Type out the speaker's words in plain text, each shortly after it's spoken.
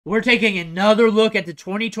We're taking another look at the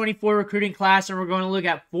 2024 recruiting class, and we're going to look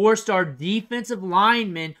at four-star defensive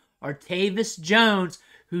lineman Artavius Jones,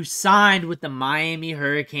 who signed with the Miami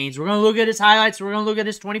Hurricanes. We're going to look at his highlights. We're going to look at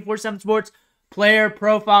his 24/7 Sports player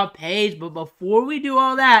profile page. But before we do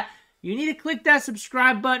all that, you need to click that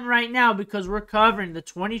subscribe button right now, because we're covering the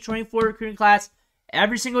 2024 recruiting class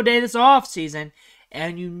every single day this offseason.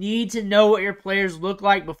 And you need to know what your players look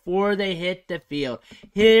like before they hit the field.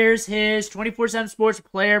 Here's his 24/7 Sports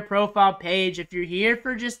player profile page. If you're here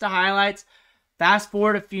for just the highlights, fast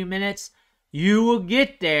forward a few minutes, you will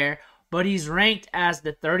get there. But he's ranked as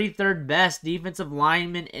the 33rd best defensive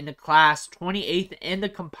lineman in the class, 28th in the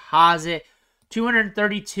composite,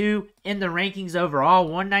 232 in the rankings overall,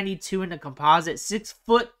 192 in the composite,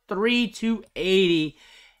 6'3", 280.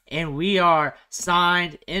 And we are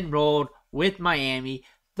signed, enrolled with Miami.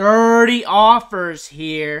 30 offers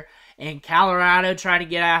here, and Colorado trying to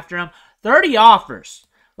get after him. 30 offers.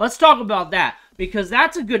 Let's talk about that, because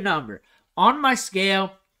that's a good number. On my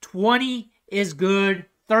scale, 20 is good,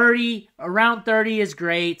 30, around 30 is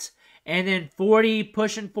great, and then 40,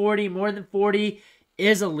 pushing 40, more than 40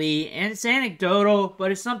 is elite. And it's anecdotal,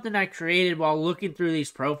 but it's something I created while looking through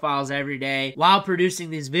these profiles every day, while producing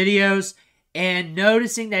these videos. And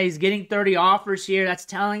noticing that he's getting 30 offers here, that's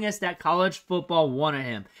telling us that college football wanted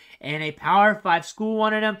him. And a Power 5 school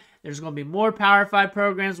wanted him. There's going to be more Power 5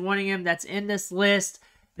 programs wanting him. That's in this list.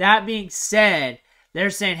 That being said, they're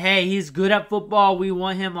saying, hey, he's good at football. We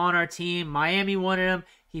want him on our team. Miami wanted him.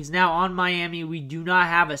 He's now on Miami. We do not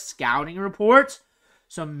have a scouting report.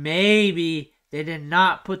 So maybe they did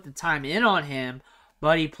not put the time in on him.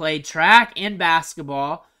 But he played track and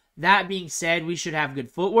basketball. That being said, we should have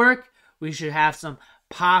good footwork. We should have some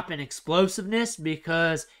pop and explosiveness,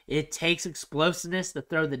 because it takes explosiveness to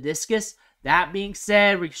throw the discus. That being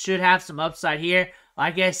said, we should have some upside here.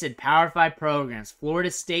 Like I said, Power 5 programs.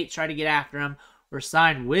 Florida State tried to get after him. We're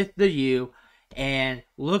signed with the U. And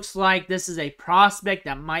looks like this is a prospect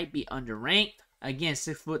that might be underranked. Again,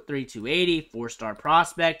 6'3", 280, 4-star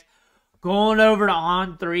prospect. Going over to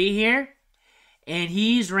On3 here. And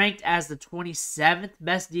he's ranked as the 27th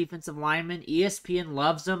best defensive lineman. ESPN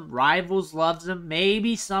loves him. Rivals loves him.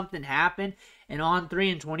 Maybe something happened, and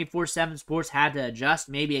On3 and 24/7 Sports had to adjust.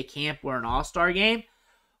 Maybe a camp or an all-star game.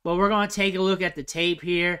 But we're going to take a look at the tape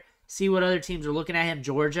here. See what other teams are looking at him.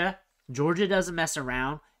 Georgia. Georgia doesn't mess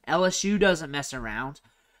around. LSU doesn't mess around.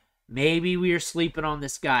 Maybe we are sleeping on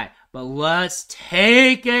this guy. But let's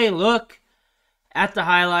take a look at the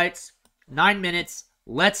highlights. 9 minutes.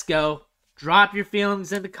 Let's go. Drop your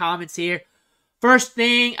feelings in the comments here. First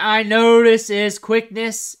thing I notice is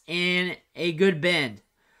quickness and a good bend.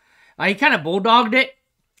 He kind of bulldogged it.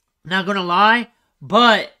 Not going to lie.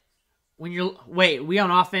 But when you're... Wait, we on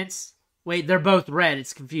offense? Wait, they're both red.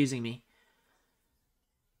 It's confusing me.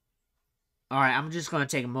 Alright, I'm just going to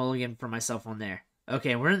take a mulligan for myself on there.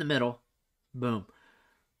 Okay, we're in the middle. Boom.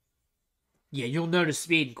 Yeah, you'll notice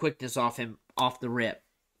speed and quickness off him, off the rip.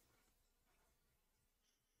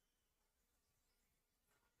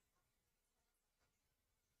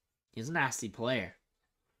 He's a nasty player.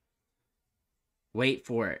 Wait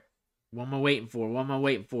for it. What am I waiting for? What am I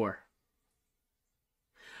waiting for?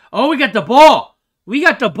 Oh, we got the ball. We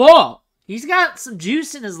got the ball. He's got some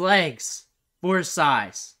juice in his legs for his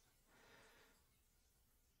size.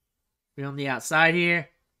 We're on the outside here.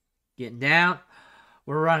 Getting down.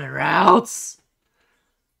 We're running routes.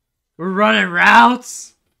 We're running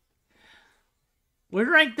routes.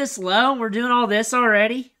 We're ranked this low, and we're doing all this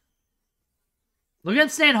already. Look at him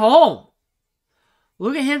stand home.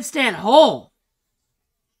 Look at him stand home.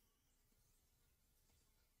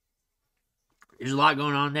 There's a lot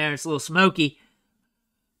going on there. It's a little smoky.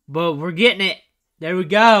 But we're getting it. There we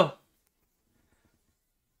go.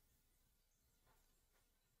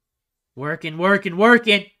 Working, working,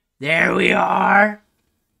 working. There we are.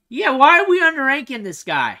 Yeah, why are we underranking this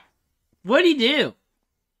guy? What'd he do?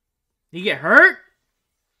 Did he get hurt?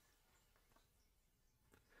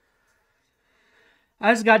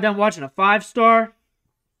 I just got done watching a 5-star.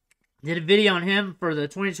 Did a video on him for the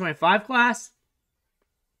 2025 class.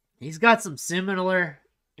 He's got some similar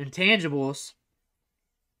intangibles.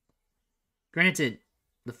 Granted,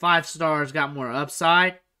 the 5-stars got more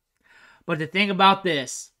upside. But the thing about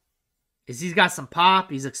this is he's got some pop.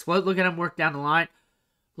 He's explode. Look at him work down the line.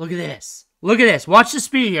 Look at this. Look at this. Watch the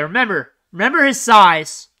speed here. Remember his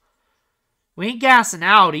size. We ain't gassing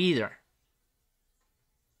out either.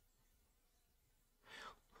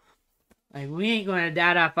 Like, we ain't going to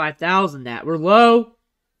data 5,000 that. We're low.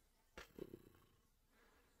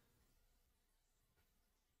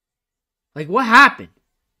 Like, what happened?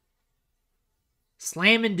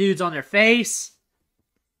 Slamming dudes on their face.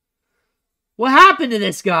 What happened to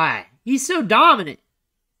this guy? He's so dominant.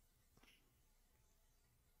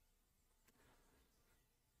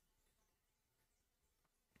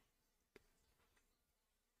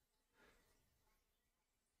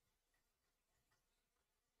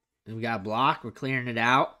 And we got a block. We're clearing it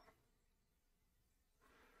out.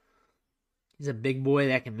 He's a big boy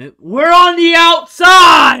that can move. We're on the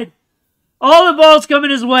outside! All the ball's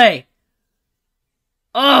coming his way.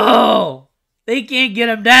 Oh! They can't get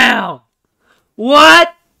him down.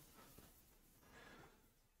 What?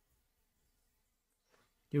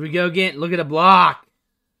 Here we go again. Look at the block.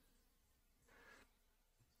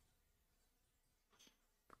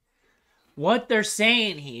 What they're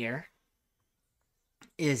saying here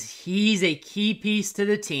is he's a key piece to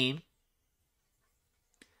the team.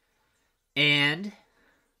 And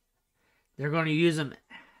they're going to use him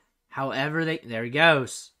however they... There he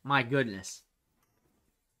goes. My goodness.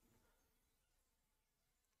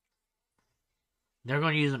 They're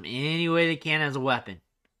going to use him any way they can as a weapon.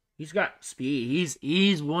 He's got speed.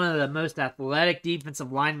 He's one of the most athletic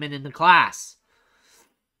defensive linemen in the class.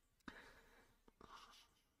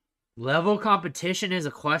 Level competition is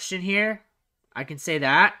a question here. I can say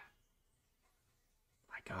that.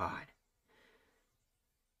 My God.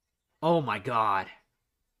 Oh my God.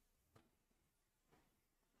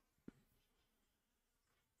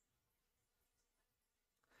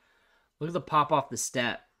 Look at the pop off the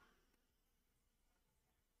step.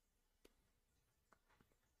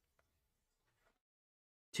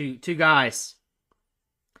 Two guys.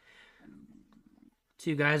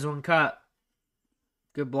 Two guys, one cut.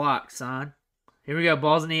 Good block, son. Here we go.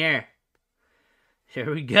 Ball's in the air.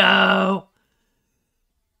 Here we go.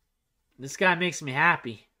 This guy makes me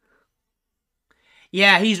happy.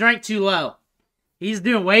 Yeah, he's ranked too low. He's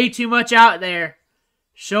doing way too much out there.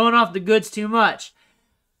 Showing off the goods too much.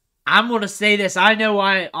 I'm going to say this. I know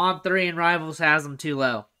why On3 and Rivals has him too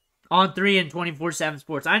low. On3 and 24/7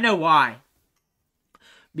 Sports. I know why.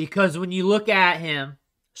 Because when you look at him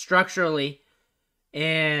structurally,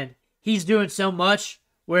 and he's doing so much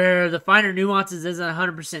where the finer nuances isn't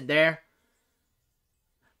 100% there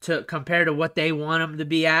to compare to what they want him to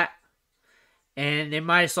be at. And they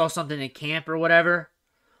might have saw something in camp or whatever.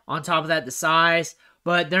 On top of that, the size.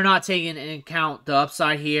 But they're not taking into account the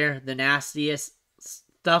upside here, the nastiest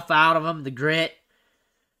stuff out of him, the grit,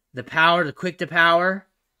 the power, the quick to power.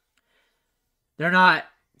 They're not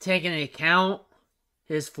taking into account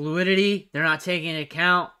his fluidity. They're not taking into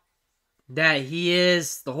account that he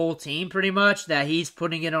is the whole team pretty much, that he's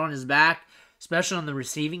putting it on his back, especially on the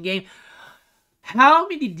receiving game. How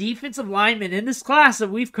many defensive linemen in this class that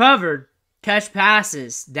we've covered catch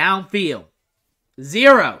passes downfield?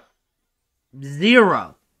 Zero.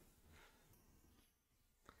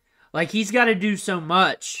 Like, he's got to do so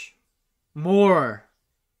much more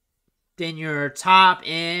than your top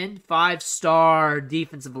end 5-star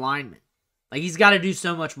defensive lineman. Like, he's got to do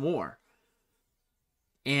so much more.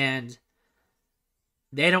 And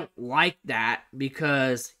they don't like that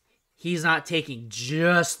because he's not taking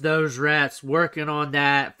just those reps, working on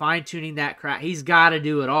that, fine-tuning that crap. He's got to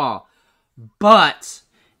do it all. But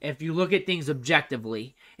if you look at things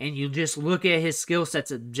objectively, and you just look at his skill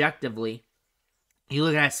sets objectively, you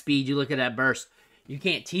look at that speed, you look at that burst, you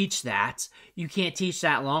can't teach that. You can't teach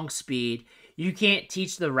that long speed. You can't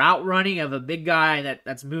teach the route running of a big guy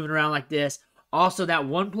that's moving around like this. Also, that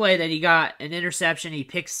one play that he got an interception, he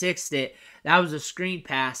pick-sixed it. That was a screen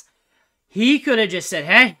pass. He could have just said,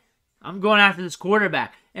 hey, I'm going after this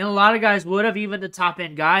quarterback. And a lot of guys would have, even the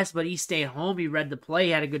top-end guys, but he stayed home. He read the play.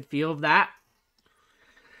 He had a good feel of that.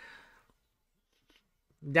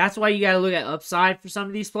 That's why you got to look at upside for some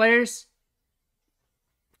of these players.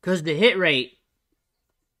 Because the hit rate,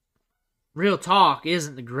 real talk,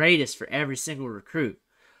 isn't the greatest for every single recruit.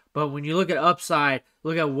 But when you look at upside,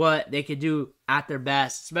 look at what they could do at their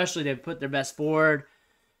best. Especially they put their best forward.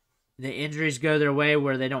 The injuries go their way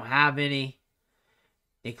where they don't have any.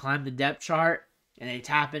 They climb the depth chart and they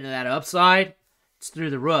tap into that upside. It's through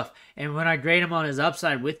the roof. And when I grade him on his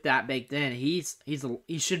upside with that baked in, he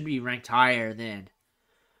should be ranked higher than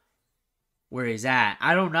where he's at.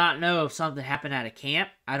 I do not know if something happened at a camp.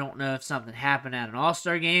 I don't know if something happened at an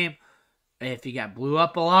all-star game. If he got blew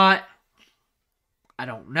up a lot. I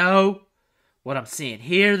don't know. What I'm seeing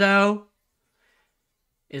here, though,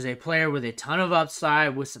 is a player with a ton of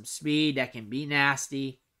upside, with some speed that can be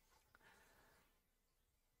nasty.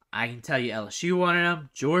 I can tell you LSU wanted him.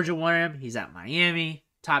 Georgia wanted him. He's at Miami.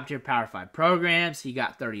 Top-tier Power 5 programs. He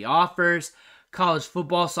got 30 offers. College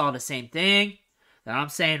football saw the same thing that I'm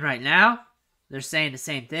saying right now. They're saying the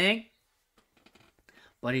same thing.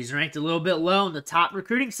 But he's ranked a little bit low in the top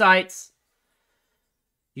recruiting sites.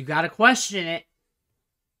 You got to question it.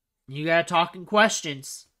 You got to talk in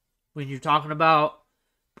questions when you're talking about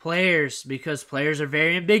players, because players are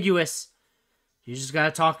very ambiguous. You just got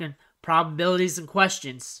to talk in probabilities and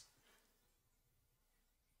questions,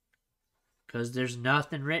 because there's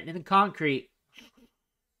nothing written in the concrete.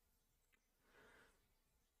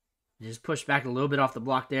 Just push back a little bit off the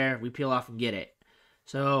block there. We peel off and get it.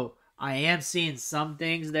 So I am seeing some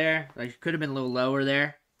things there. Like, could have been a little lower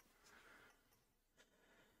there.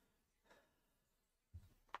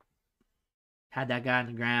 Had that guy on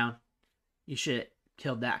the ground. You should have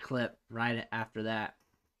killed that clip right after that.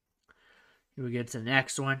 Here we get to the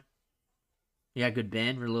next one. Yeah, good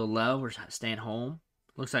bend. We're a little low. We're staying home.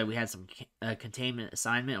 Looks like we had some containment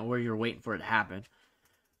assignment, or you're waiting for it to happen.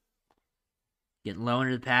 Getting low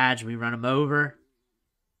under the pads. We run them over.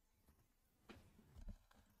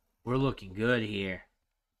 We're looking good here.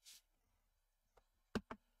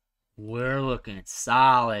 We're looking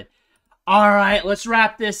solid. All right, let's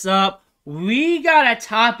wrap this up. We got a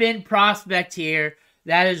top-end prospect here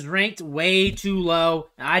that is ranked way too low.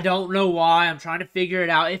 I don't know why. I'm trying to figure it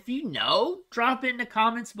out. If you know, drop it in the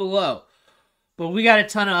comments below. But we got a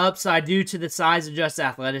ton of upside due to the size and just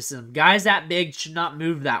athleticism. Guys that big should not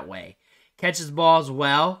move that way. Catches balls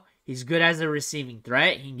well. He's good as a receiving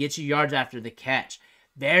threat. He can get you yards after the catch.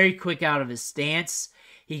 Very quick out of his stance.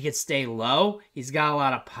 He can stay low. He's got a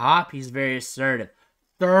lot of pop. He's very assertive.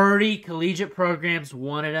 30 collegiate programs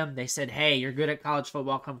wanted him. They said, hey, you're good at college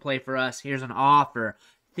football. Come play for us. Here's an offer.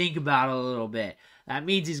 Think about it a little bit. That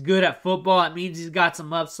means he's good at football. It means he's got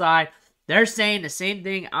some upside. They're saying the same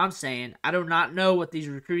thing I'm saying. I do not know what these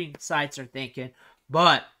recruiting sites are thinking,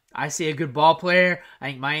 but I see a good ball player. I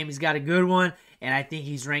think Miami's got a good one, and I think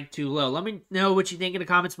he's ranked too low. Let me know what you think in the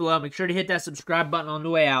comments below. Make sure to hit that subscribe button on the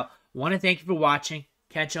way out. Want to thank you for watching.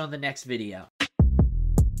 Catch you on the next video.